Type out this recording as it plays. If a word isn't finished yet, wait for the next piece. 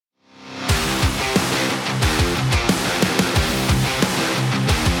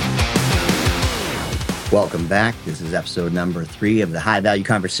Welcome back. This is episode number 3 of the High Value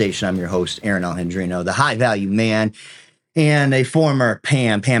Conversation. I'm your host, Aaron Alejandrino, the high value man and a former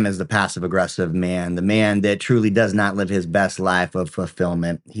Pam. Pam is the passive aggressive man, the man that truly does not live his best life of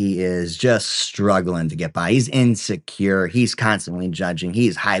fulfillment. He is just struggling to get by. He's insecure. He's constantly judging.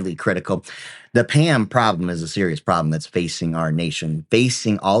 He's highly critical. The Pam problem is a serious problem that's facing our nation,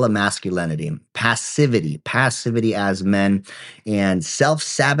 facing all of masculinity, passivity as men, and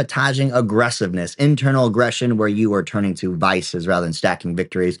self-sabotaging aggressiveness, internal aggression where you are turning to vices rather than stacking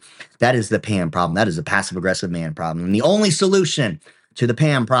victories. That is the Pam problem. That is the passive-aggressive man problem. And the only solution to the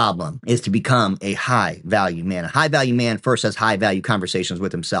Pam problem is to become a high-value man. A high-value man first has high-value conversations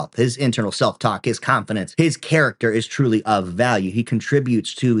with himself. His internal self-talk, his confidence, his character is truly of value. He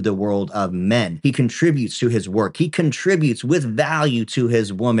contributes to the world of men. He contributes to his work. He contributes with value to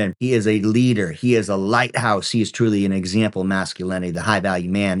his woman. He is a leader. He is a lighthouse. He is truly an example of masculinity. The high-value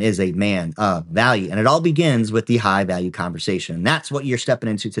man is a man of value. And it all begins with the high-value conversation. And that's what you're stepping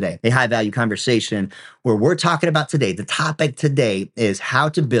into today. A high-value conversation where we're talking about today. The topic today is how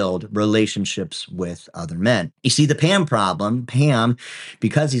to build relationships with other men. You see, the Pam problem, Pam,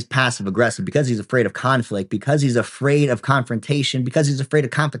 because he's passive aggressive, because he's afraid of conflict, because he's afraid of confrontation, because he's afraid of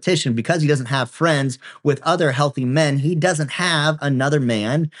competition, because he doesn't have friends with other healthy men, he doesn't have another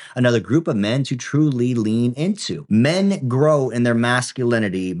man, another group of men to truly lean into. Men grow in their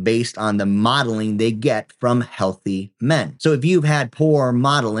masculinity based on the modeling they get from healthy men. So if you've had poor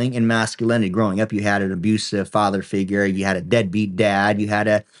modeling in masculinity growing up, you had an abusive father figure, you had a deadbeat dad, you had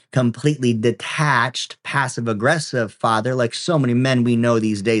a completely detached, passive-aggressive father, like so many men we know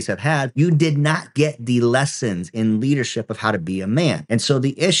these days have had, you did not get the lessons in leadership of how to be a man. And so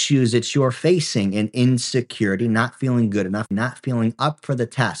the issues that you're facing in insecurity, not feeling good enough, not feeling up for the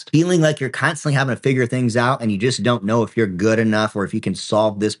test, feeling like you're constantly having to figure things out and you just don't know if you're good enough or if you can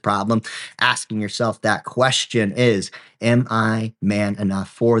solve this problem, asking yourself that question is, am I man enough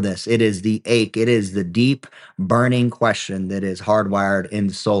for this? It is the ache. It is the deep, burning question that is hardwired in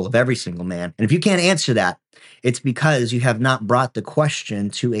the soul of every single man. And if you can't answer that, it's because you have not brought the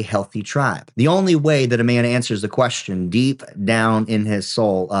question to a healthy tribe. The only way that a man answers the question deep down in his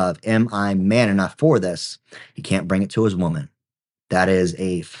soul of, am I man enough for this? He can't bring it to his woman. That is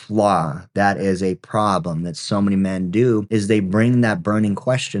a flaw. That is a problem that so many men do, is they bring that burning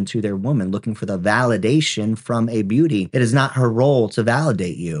question to their woman looking for the validation from a beauty. It is not her role to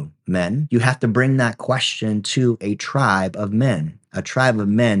validate you, men. You have to bring that question to a tribe of men. A tribe of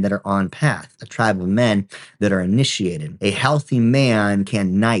men that are on path, a tribe of men that are initiated. A healthy man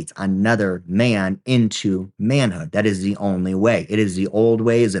can knight another man into manhood. That is the only way. It is the old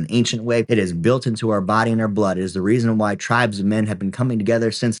way, is an ancient way. It is built into our body and our blood. It is the reason why tribes of men have been coming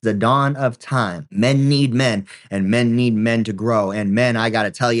together since the dawn of time. Men need men, and men need men to grow. And men, I got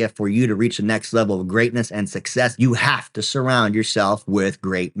to tell you, for you to reach the next level of greatness and success, you have to surround yourself with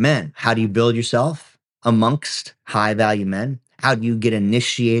great men. How do you build yourself amongst high-value men? How do you get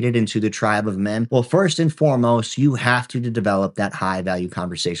initiated into the tribe of men? Well, first and foremost, you have to develop that high-value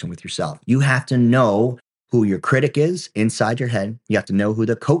conversation with yourself. You have to know who your critic is inside your head. You have to know who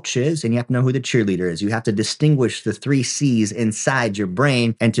the coach is, and you have to know who the cheerleader is. You have to distinguish the 3 C's inside your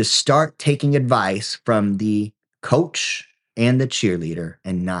brain and to start taking advice from the coach and the cheerleader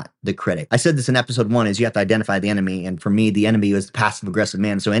and not the critic. I said this in episode 1 is you have to identify the enemy. And for me, the enemy was the passive aggressive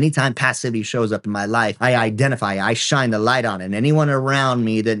man. So anytime passivity shows up in my life, I identify, I shine the light on it. And anyone around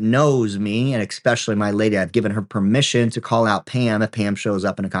me that knows me, and especially my lady, I've given her permission to call out Pam if Pam shows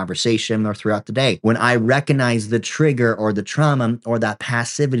up in a conversation or throughout the day. When I recognize the trigger or the trauma or that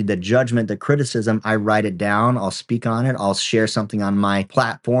passivity, the judgment, the criticism, I write it down. I'll speak on it. I'll share something on my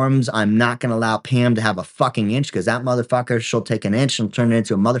platforms. I'm not going to allow Pam to have a fucking inch because that motherfucker, she'll take an inch and turn it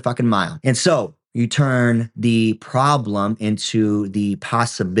into a motherfucking mile. And so you turn the problem into the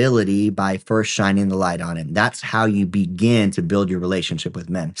possibility by first shining the light on it. That's how you begin to build your relationship with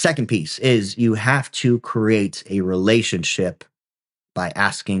men. Second piece is you have to create a relationship by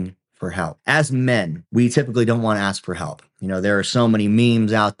asking for help. As men, we typically don't want to ask for help. You know, there are so many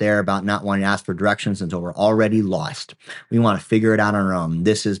memes out there about not wanting to ask for directions until we're already lost. We want to figure it out on our own.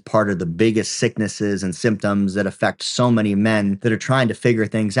 This is part of the biggest sicknesses and symptoms that affect so many men that are trying to figure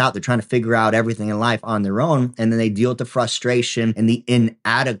things out. They're trying to figure out everything in life on their own, and then they deal with the frustration and the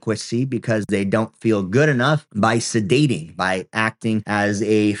inadequacy because they don't feel good enough by sedating, by acting as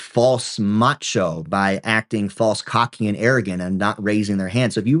a false macho, by acting false cocky and arrogant and not raising their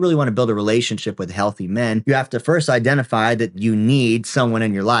hand. So if you really want to build a relationship with healthy men, you have to first identify that you need someone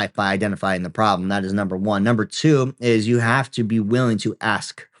in your life by identifying the problem. That is number one. Number two is you have to be willing to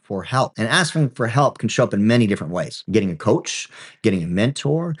ask for help. And asking for help can show up in many different ways. Getting a coach, getting a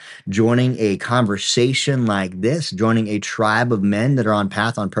mentor, joining a conversation like this, joining a tribe of men that are on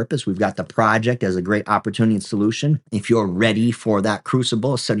path, on purpose. We've got the project as a great opportunity and solution. If you're ready for that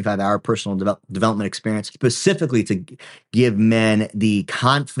crucible, a 75-hour personal development experience, specifically to give men the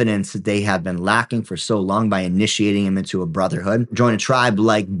confidence that they have been lacking for so long by initiating them into a brotherhood. Join a tribe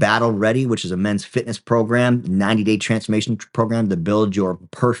like Battle Ready, which is a men's fitness program, 90-day transformation program to build your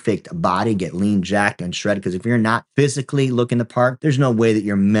perfect body, get lean, jacked, and shredded. Because if you're not physically looking the part, there's no way that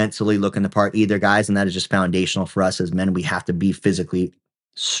you're mentally looking the part either, guys. And that is just foundational for us as men. We have to be physically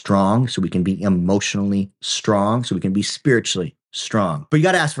strong so we can be emotionally strong, so we can be spiritually strong. But you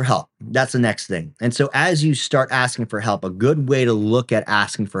got to ask for help. That's the next thing. And so as you start asking for help, a good way to look at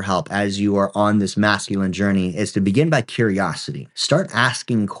asking for help as you are on this masculine journey is to begin by curiosity. Start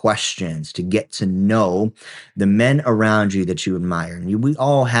asking questions to get to know the men around you that you admire. And we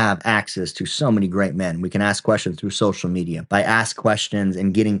all have access to so many great men. We can ask questions through social media, by ask questions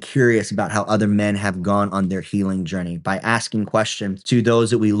and getting curious about how other men have gone on their healing journey, by asking questions to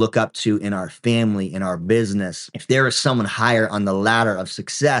those that we look up to in our family, in our business. If there is someone higher on the ladder of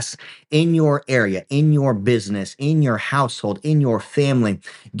success in your area, in your business, in your household, in your family,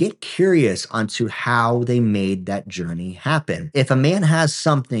 get curious onto how they made that journey happen. If a man has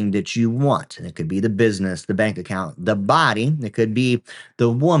something that you want, and it could be the business, the bank account, the body, it could be the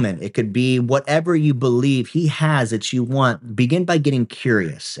woman, it could be whatever you believe he has that you want, begin by getting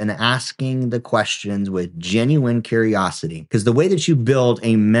curious and asking the questions with genuine curiosity. Because the way that you build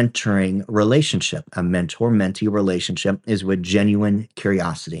a mentoring relationship, a mentor-mentee relationship, is with genuine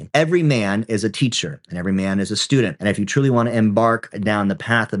curiosity. Every man is a teacher and every man is a student. And if you truly want to embark down the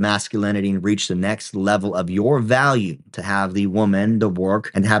path of masculinity and reach the next level of your value, to have the woman, the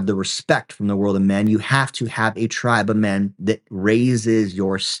work, and have the respect from the world of men, you have to have a tribe of men that raises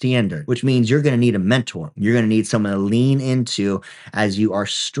your standard, which means you're going to need a mentor. You're going to need someone to lean into as you are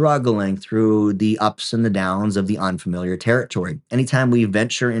struggling through the ups and the downs of the unfamiliar territory. Anytime we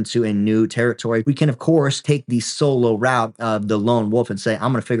venture into a new territory, we can, of course, take the solo route of the lone wolf and say,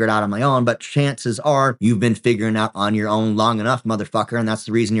 I'm going to figure it out on my own. But chances are you've been figuring out on your own long enough, motherfucker. And that's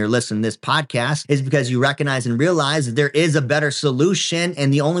the reason you're listening to this podcast, is because you recognize and realize that there is a better solution.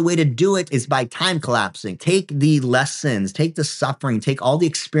 And the only way to do it is by time collapsing. Take the lessons, take the suffering, take all the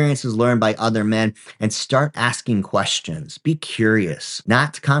experiences learned by other men and start asking questions. Be curious,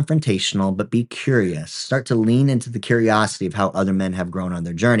 not confrontational, but be curious. Start to lean into the curiosity of how other men have grown on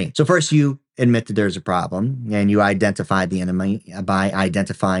their journey. So first, you admit that there's a problem and you identify the enemy by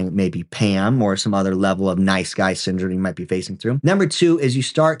identifying maybe Pam or some other level of nice guy syndrome you might be facing through. Number two is you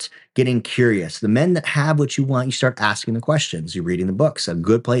start getting curious. The men that have what you want, you start asking the questions. You're reading the books. A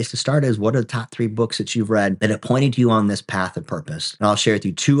good place to start is, what are the top 3 books that you've read that have pointed you on this path of purpose? And I'll share with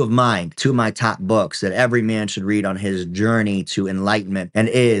you two of my top books that every man should read on his journey to enlightenment, and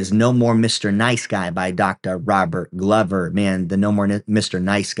is No More Mr. Nice Guy by Dr. Robert Glover. Man, the No More Mr.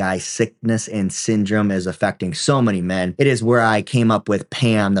 Nice Guy sickness and syndrome is affecting so many men. It is where I came up with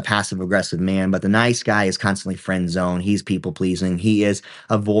Pam, the passive aggressive man, but the nice guy is constantly friend zone. He's people pleasing. He is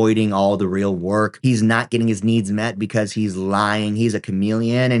avoiding all the real work. He's not getting his needs met because he's lying. He's a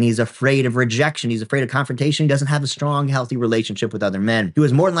chameleon and he's afraid of rejection. He's afraid of confrontation. He doesn't have a strong, healthy relationship with other men. He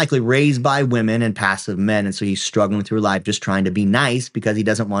was more than likely raised by women and passive men. And so he's struggling through life just trying to be nice because he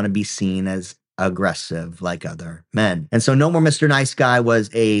doesn't want to be seen as aggressive like other men. And so No More Mr. Nice Guy was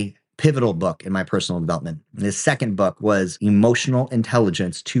a pivotal book in my personal development. And his second book was Emotional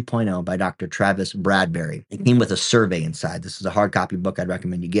Intelligence 2.0 by Dr. Travis Bradberry. It came with a survey inside. This is a hard copy book I'd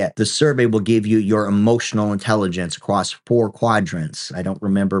recommend you get. The survey will give you your emotional intelligence across 4 quadrants. I don't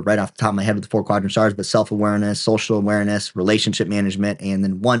remember right off the top of my head what the 4 quadrants are, but self-awareness, social awareness, relationship management, and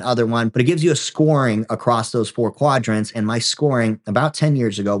then one other one. But it gives you a scoring across those 4 quadrants. And my scoring about 10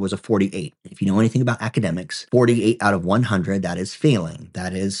 years ago was a 48. If you know anything about academics, 48 out of 100, that is failing.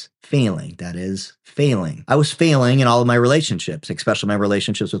 That is failing. That is failing. I was failing in all of my relationships, especially my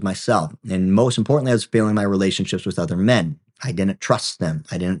relationships with myself. And most importantly, I was failing my relationships with other men. I didn't trust them.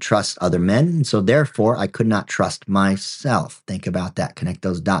 I didn't trust other men. And so therefore, I could not trust myself. Think about that. Connect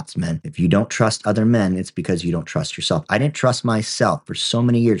those dots, men. If you don't trust other men, it's because you don't trust yourself. I didn't trust myself for so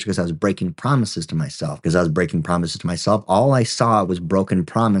many years because I was breaking promises to myself. Because I was breaking promises to myself, all I saw was broken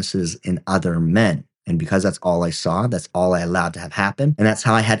promises in other men. And because that's all I saw, that's all I allowed to have happen. And that's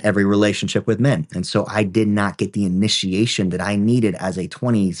how I had every relationship with men. And so I did not get the initiation that I needed as a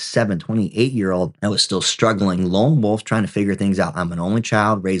 27, 28-year-old. I was still struggling, lone wolf, trying to figure things out. I'm an only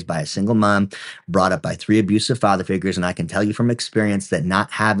child raised by a single mom, brought up by 3 abusive father figures. And I can tell you from experience that not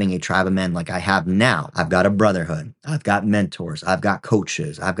having a tribe of men like I have now, I've got a brotherhood, I've got mentors, I've got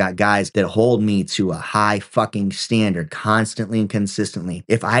coaches, I've got guys that hold me to a high fucking standard constantly and consistently.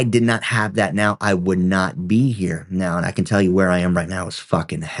 If I did not have that now, I would not be here now. And I can tell you where I am right now is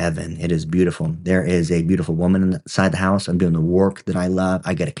fucking heaven. It is beautiful. There is a beautiful woman inside the house. I'm doing the work that I love.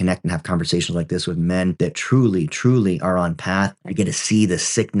 I get to connect and have conversations like this with men that truly, truly are on path. I get to see the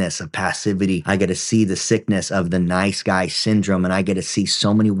sickness of passivity. I get to see the sickness of the nice guy syndrome. And I get to see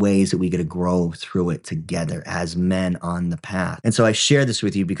so many ways that we get to grow through it together as men on the path. And so I share this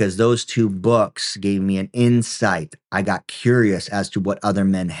with you because those 2 books gave me an insight. I got curious as to what other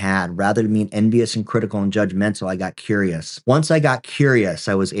men had. Rather than being envious and critical and judgmental, I got curious. Once I got curious,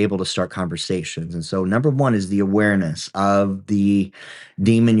 I was able to start conversations. And so number 1 is the awareness of the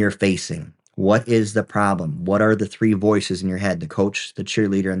demon you're facing. What is the problem? What are the 3 voices in your head? The coach, the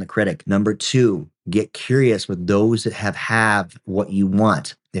cheerleader, and the critic. Number 2, get curious with those that have what you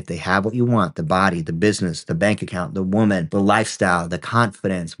want. If they have what you want, the body, the business, the bank account, the woman, the lifestyle, the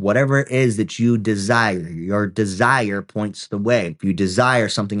confidence, whatever it is that you desire, your desire points the way. If you desire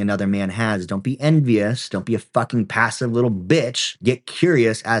something another man has, don't be envious. Don't be a fucking passive little bitch. Get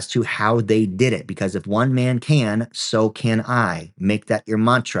curious as to how they did it. Because if one man can, so can I. Make that your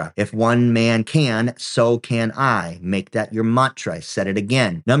mantra. If one man can, so can I. Make that your mantra. I said it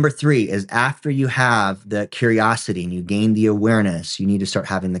again. Number 3 is after you have the curiosity and you gain the awareness, you need to start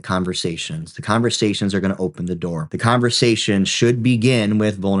having the conversations. The conversations are going to open the door. The conversation should begin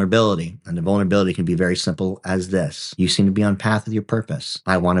with vulnerability. And the vulnerability can be very simple as this. You seem to be on path with your purpose.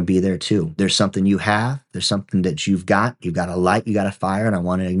 I want to be there too. There's something you have. There's something that you've got. You've got a light, you got a fire, and I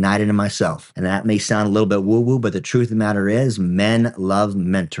want to ignite it in myself. And that may sound a little bit woo-woo, but the truth of the matter is men love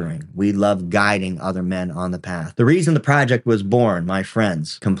mentoring. We love guiding other men on the path. The reason the project was born, my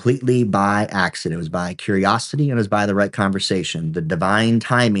friends, completely by accident. It was by curiosity and it was by the right conversation. The divine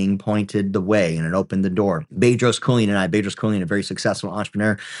timing pointed the way and it opened the door. Bedros Koulian, a very successful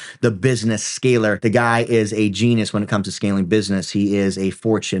entrepreneur, the business scaler. The guy is a genius when it comes to scaling business. He is a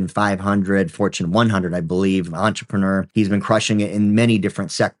Fortune 500, Fortune 100, I believe, entrepreneur. He's been crushing it in many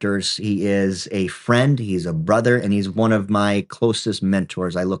different sectors. He is a friend, he's a brother, and he's one of my closest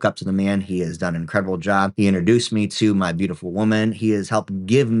mentors. I look up to the man. He has done an incredible job. He introduced me to my beautiful woman. He has helped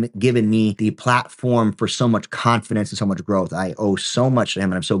given me the platform for so much confidence and so much growth. I owe so much to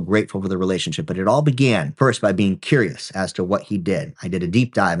him and I'm so grateful for the relationship. But it all began first by being curious as to what he did. I did a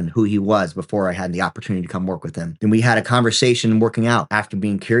deep dive into who he was before I had the opportunity to come work with him. Then we had a conversation working out. After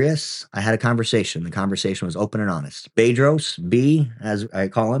being curious, I had a conversation. The conversation was open and honest. Bedros, B, as I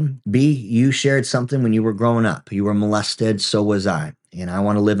call him, B, you shared something when you were growing up. You were molested, so was I. And I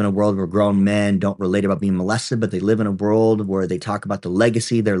want to live in a world where grown men don't relate about being molested, but they live in a world where they talk about the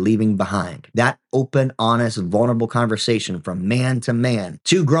legacy they're leaving behind. That open, honest, vulnerable conversation from man to man,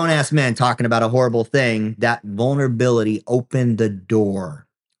 2 grown-ass men talking about a horrible thing, that vulnerability opened the door.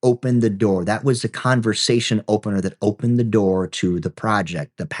 That was the conversation opener that opened the door to the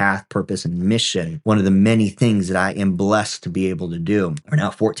project, the path, purpose, and mission. One of the many things that I am blessed to be able to do. We're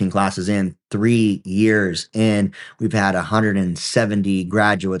now 14 classes in, 3 years in. We've had 170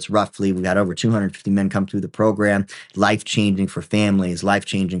 graduates roughly. We've had over 250 men come through the program. Life-changing for families,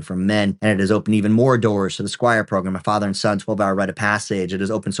 life-changing for men. And it has opened even more doors to the Squire program, a father and son 12-hour rite of passage. It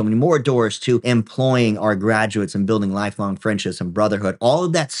has opened so many more doors to employing our graduates and building lifelong friendships and brotherhood. All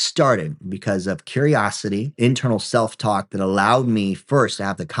of that started because of curiosity, internal self-talk that allowed me first to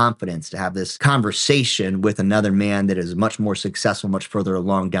have the confidence to have this conversation with another man that is much more successful, much further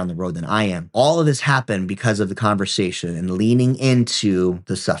along down the road than I am. All of this happened because of the conversation and leaning into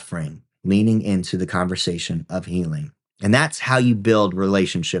the suffering, leaning into the conversation of healing. And that's how you build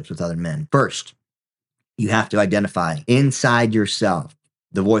relationships with other men. First, you have to identify inside yourself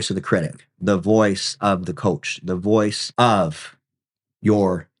the voice of the critic, the voice of the coach, the voice of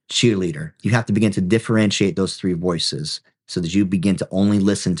your cheerleader. You have to begin to differentiate those 3 voices so that you begin to only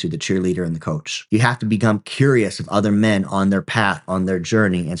listen to the cheerleader and the coach. You have to become curious of other men on their path, on their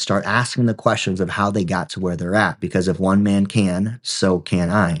journey, and start asking the questions of how they got to where they're at. Because if one man can, so can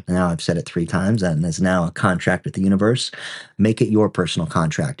I. And now I've said it 3 times, and it's now a contract with the universe. Make it your personal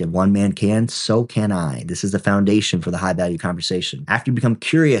contract. If one man can, so can I. This is the foundation for the high value conversation. After you become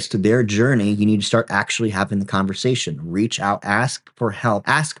curious to their journey, you need to start actually having the conversation. Reach out, ask for help,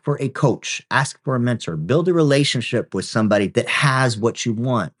 ask for a coach, ask for a mentor, build a relationship with somebody that has what you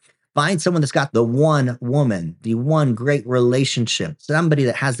want. Find someone that's got the one woman, the one great relationship, somebody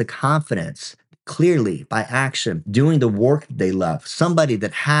that has the confidence clearly by action, doing the work they love, somebody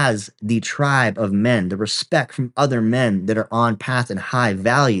that has the tribe of men, the respect from other men that are on path and high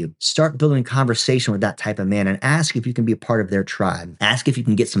value. Start building conversation with that type of man and ask if you can be a part of their tribe. Ask if you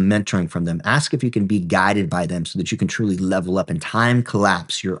can get some mentoring from them. Ask if you can be guided by them so that you can truly level up and time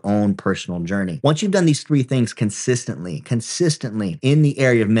collapse your own personal journey. Once you've done these three things consistently in the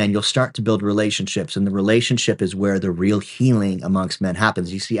area of men, you'll start to build relationships, and the relationship is where the real healing amongst men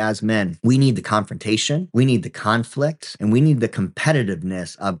happens. You see, as men, we need the confrontation, we need the conflict, and we need the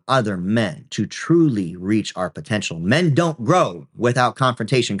competitiveness of other men to truly reach our potential. Men don't grow without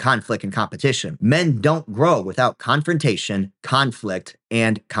confrontation, conflict, and competition. Men don't grow without confrontation, conflict,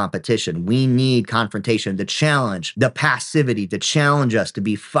 and competition. We need confrontation, the challenge, the passivity, to challenge us to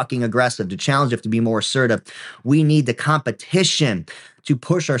be fucking aggressive, to challenge us to be more assertive. We need the competition to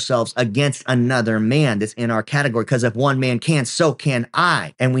push ourselves against another man that's in our category, because if one man can, so can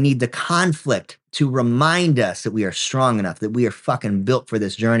I. And we need the conflict to remind us that we are strong enough, that we are fucking built for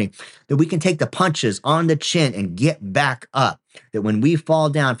this journey, that we can take the punches on the chin and get back up. That when we fall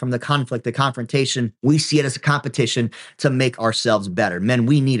down from the conflict, the confrontation, we see it as a competition to make ourselves better. Men,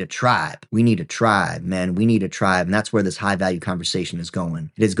 we need a tribe. We need a tribe, men. We need a tribe. And that's where this high value conversation is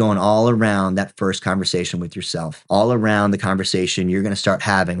going. It is going all around that first conversation with yourself, all around the conversation you're going to start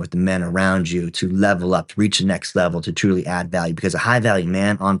having with the men around you to level up, to reach the next level, to truly add value. Because a high value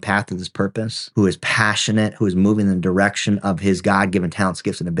man on path to this purpose, who is passionate, who is moving in the direction of his God-given talents,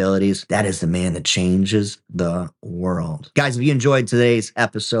 gifts, and abilities, that is the man that changes the world. Guys, if you enjoyed today's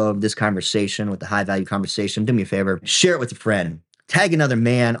episode, this conversation with the high value conversation, do me a favor, share it with a friend. Tag another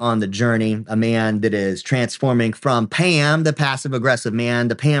man on the journey, a man that is transforming from Pam, the passive aggressive man,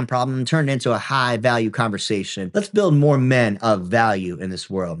 the Pam problem, and turn it into a high value conversation. Let's build more men of value in this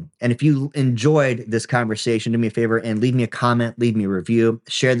world. And if you enjoyed this conversation, do me a favor and leave me a comment, leave me a review,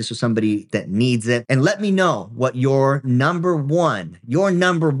 share this with somebody that needs it, and let me know what your number one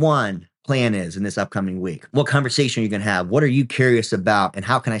plan is in this upcoming week. What conversation are you going to have? What are you curious about? And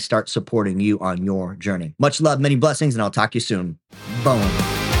how can I start supporting you on your journey? Much love, many blessings, and I'll talk to you soon.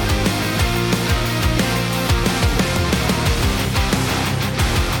 Boom.